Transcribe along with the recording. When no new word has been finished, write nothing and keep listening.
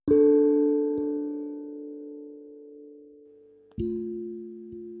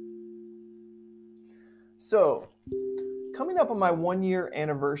So, coming up on my 1 year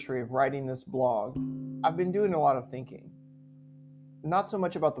anniversary of writing this blog, I've been doing a lot of thinking. Not so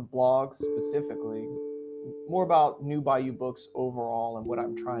much about the blog specifically, more about New Bayou Books overall and what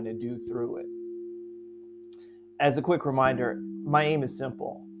I'm trying to do through it. As a quick reminder, my aim is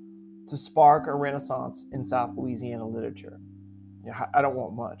simple: to spark a renaissance in South Louisiana literature. I don't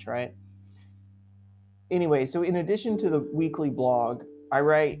want much, right? Anyway, so in addition to the weekly blog, I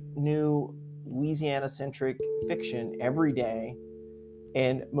write new Louisiana-centric fiction every day,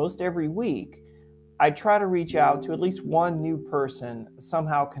 and most every week, I try to reach out to at least one new person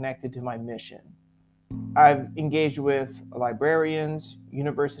somehow connected to my mission. I've engaged with librarians,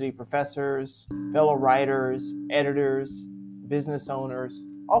 university professors, fellow writers, editors, business owners,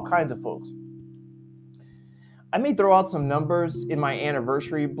 all kinds of folks. I may throw out some numbers in my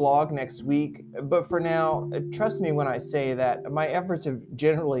anniversary blog next week, but for now, trust me when I say that my efforts have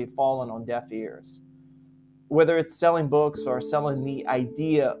generally fallen on deaf ears. Whether it's selling books or selling the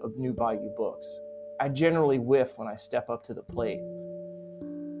idea of New Bayou Books, I generally whiff when I step up to the plate.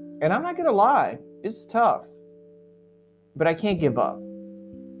 And I'm not gonna lie, it's tough, but I can't give up.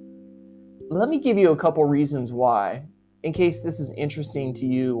 Let me give you a couple reasons why, in case this is interesting to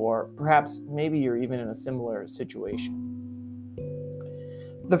you, or perhaps maybe you're even in a similar situation.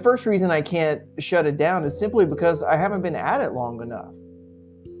 The first reason I can't shut it down is simply because I haven't been at it long enough.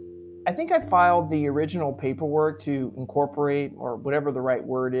 I think I filed the original paperwork to incorporate, or whatever the right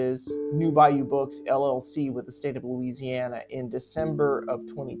word is, New Bayou Books LLC with the state of Louisiana in December of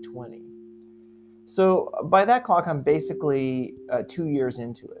 2020. So by that clock, I'm basically 2 years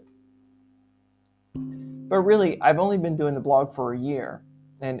into it. But really, I've only been doing the blog for a year,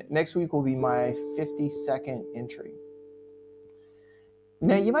 and next week will be my 52nd entry.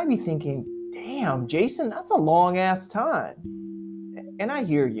 Now, you might be thinking, damn, Jason, that's a long-ass time. And I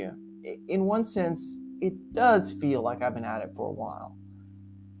hear you. In one sense, it does feel like I've been at it for a while.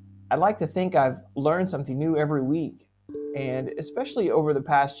 I'd like to think I've learned something new every week, and especially over the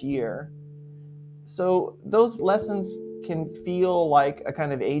past year. So those lessons can feel like a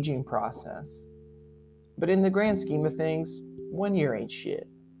kind of aging process. But in the grand scheme of things, 1 year ain't shit.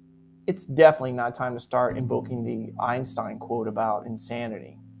 It's definitely not time to start invoking the Einstein quote about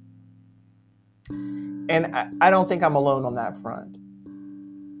insanity. And I don't think I'm alone on that front.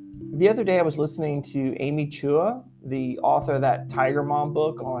 The other day I was listening to Amy Chua, the author of that Tiger Mom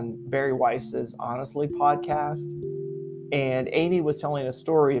book, on Barry Weiss's Honestly podcast. And Amy was telling a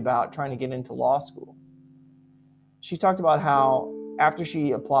story about trying to get into law school. She talked about how after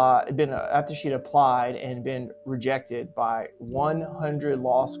she'd applied and been rejected by 100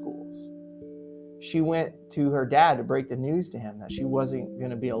 law schools, she went to her dad to break the news to him that she wasn't going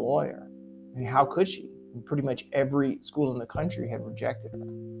to be a lawyer. I mean, how could she? Pretty much every school in the country had rejected her.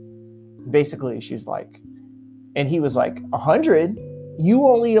 Basically, she's like, and he was like, 100? You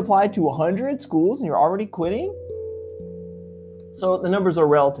only applied to 100 schools and you're already quitting? So the numbers are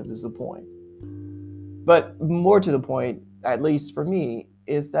relative is the point. But more to the point, at least for me,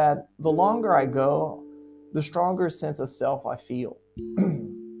 is that the longer I go, the stronger sense of self I feel.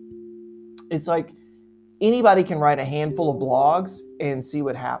 It's like anybody can write a handful of blogs and see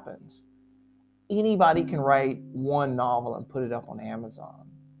what happens. Anybody can write one novel and put it up on Amazon.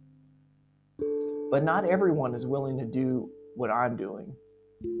 But not everyone is willing to do what I'm doing,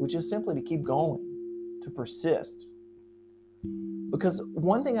 which is simply to keep going, to persist. Because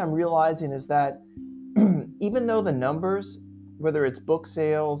one thing I'm realizing is that even though the numbers, whether it's book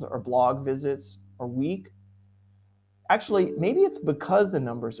sales or blog visits, are weak, actually, maybe it's because the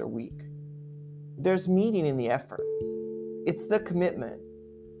numbers are weak. There's meaning in the effort. It's the commitment,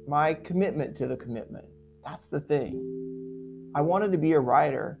 my commitment to the commitment. That's the thing. I wanted to be a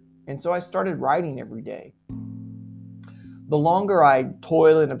writer, and so I started writing every day. The longer I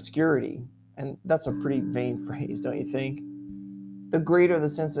toil in obscurity, and that's a pretty vain phrase, don't you think? The greater the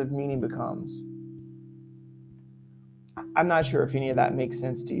sense of meaning becomes. I'm not sure if any of that makes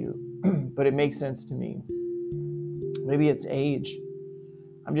sense to you, but it makes sense to me. Maybe it's age.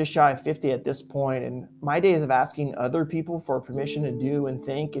 I'm just shy of 50 at this point, and my days of asking other people for permission to do and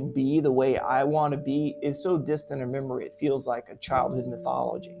think and be the way I want to be is so distant a memory it feels like a childhood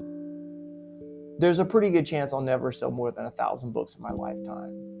mythology. There's a pretty good chance I'll never sell more than 1,000 books in my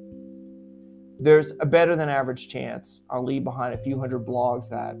lifetime. There's a better than average chance I'll leave behind a few hundred blogs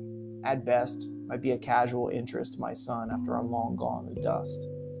that, at best, might be a casual interest to my son after I'm long gone in the dust.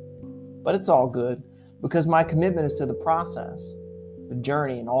 But it's all good, because my commitment is to the process, the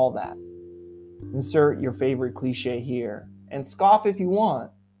journey, and all that. Insert your favorite cliche here, and scoff if you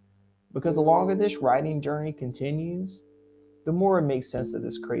want, because the longer this writing journey continues, the more it makes sense to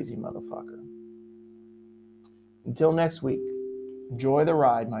this crazy motherfucker. Until next week, enjoy the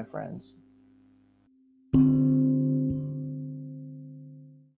ride, my friends.